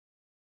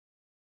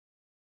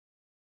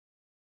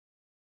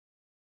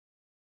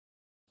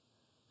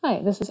Hi,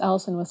 this is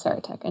Allison with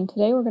Saratech, and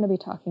today we're going to be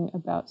talking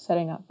about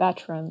setting up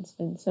batch runs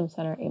in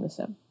Simcenter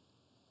Amesim.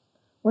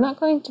 We're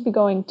not going to be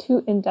going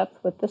too in-depth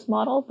with this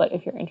model, but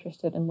if you're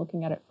interested in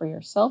looking at it for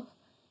yourself,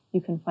 you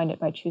can find it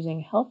by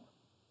choosing Help,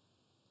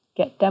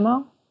 Get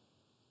Demo,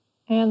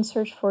 and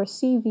search for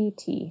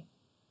CVT.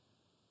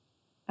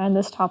 And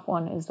this top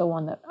one is the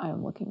one that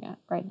I'm looking at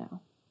right now.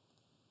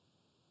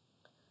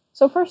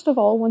 So first of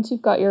all, once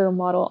you've got your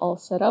model all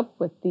set up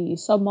with the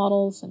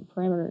submodels and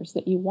parameters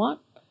that you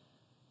want,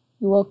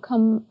 you will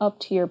come up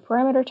to your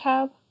Parameter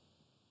tab,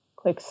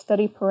 click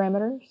Study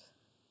Parameters,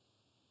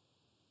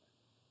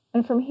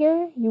 and from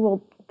here you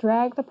will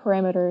drag the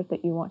parameter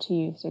that you want to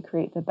use to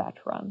create the batch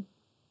run.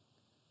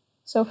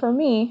 So for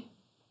me,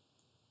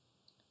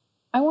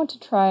 I want to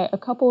try a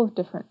couple of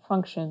different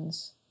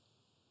functions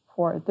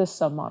for this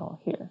submodel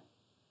here.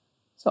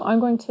 So I'm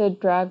going to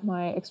drag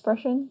my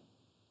expression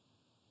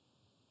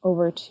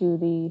over to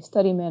the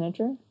Study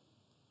Manager,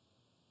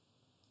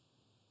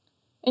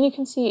 and you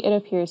can see it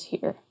appears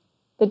here.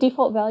 The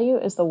default value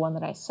is the one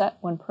that I set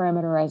when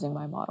parameterizing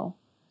my model.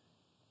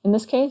 In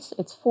this case,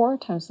 it's 4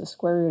 times the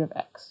square root of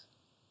x.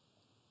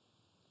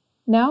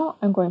 Now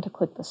I'm going to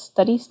click the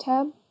Studies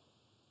tab.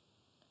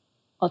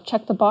 I'll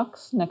check the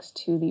box next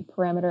to the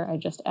parameter I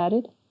just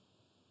added.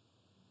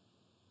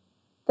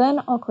 Then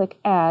I'll click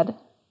Add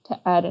to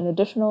add an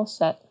additional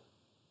set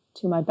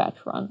to my batch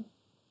run.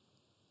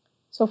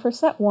 So for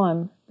set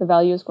 1, the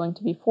value is going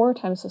to be 4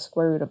 times the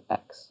square root of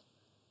x.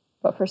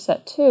 But for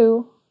set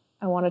 2,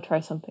 I want to try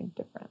something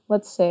different.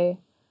 Let's say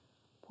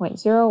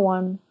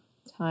 0.01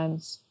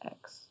 times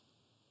x.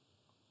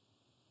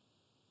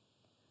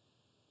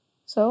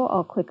 So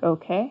I'll click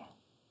OK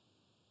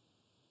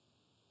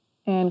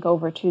and go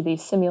over to the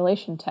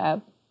Simulation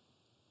tab.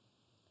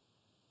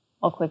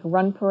 I'll click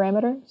Run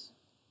Parameters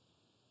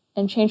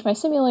and change my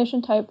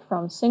simulation type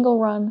from single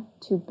run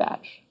to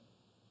batch.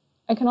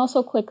 I can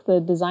also click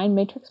the Design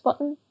Matrix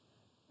button,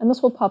 and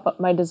this will pop up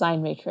my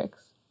design matrix.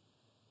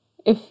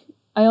 If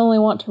I only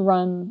want to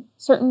run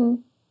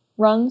certain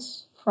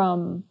runs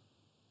from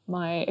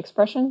my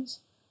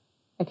expressions,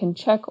 I can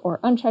check or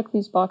uncheck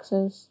these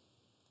boxes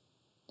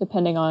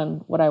depending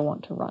on what I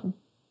want to run.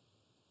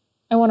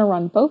 I want to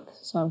run both,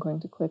 so I'm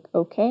going to click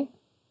OK.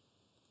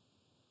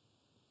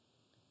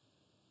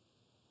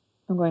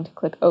 I'm going to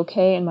click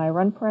OK in my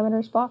Run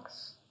Parameters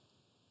box,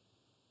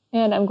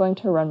 and I'm going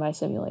to run my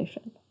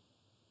simulation.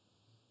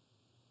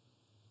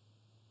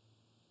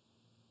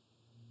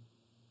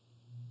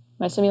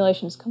 My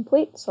simulation is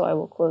complete, so I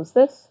will close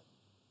this.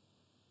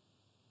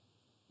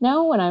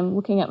 Now, when I'm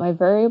looking at my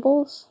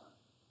variables,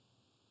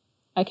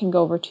 I can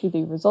go over to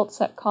the Result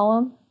Set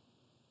column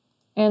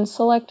and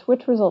select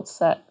which result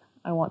set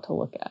I want to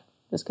look at.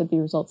 This could be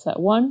Result Set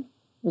 1,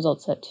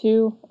 Result Set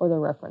 2, or the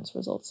reference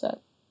result set.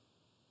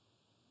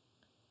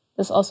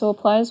 This also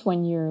applies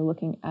when you're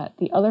looking at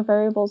the other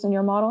variables in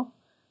your model.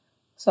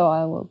 So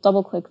I will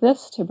double-click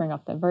this to bring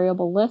up the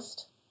variable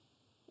list.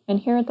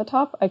 And here at the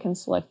top, I can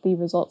select the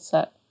result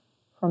set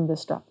from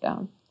this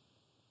drop-down.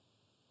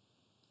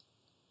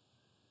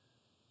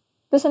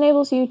 This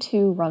enables you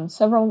to run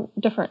several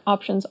different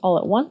options all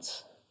at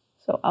once.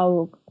 So I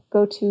will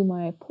go to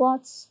my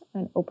plots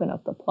and open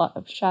up the plot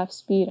of shaft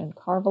speed and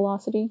car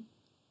velocity.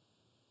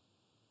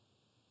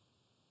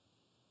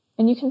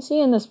 And you can see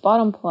in this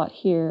bottom plot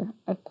here,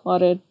 I've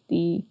plotted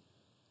the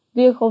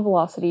vehicle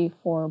velocity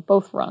for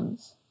both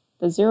runs,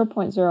 the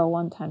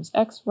 0.01 times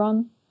x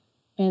run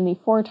and the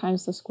 4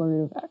 times the square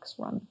root of x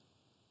run.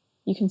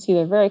 You can see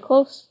they're very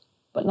close,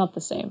 but not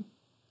the same.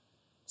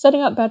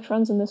 Setting up batch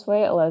runs in this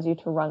way allows you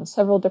to run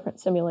several different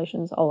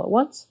simulations all at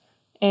once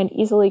and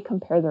easily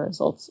compare the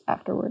results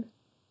afterward.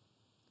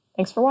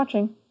 Thanks for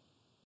watching.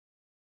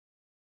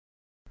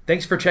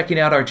 Thanks for checking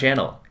out our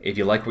channel. If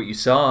you like what you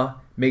saw,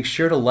 make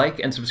sure to like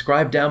and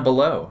subscribe down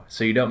below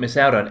so you don't miss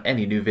out on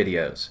any new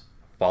videos.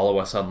 Follow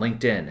us on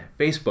LinkedIn,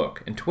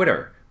 Facebook, and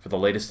Twitter for the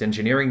latest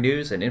engineering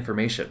news and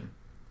information.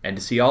 And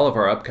to see all of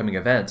our upcoming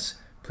events,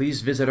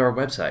 please visit our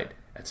website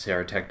at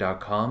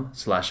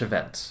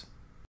saratech.com/events.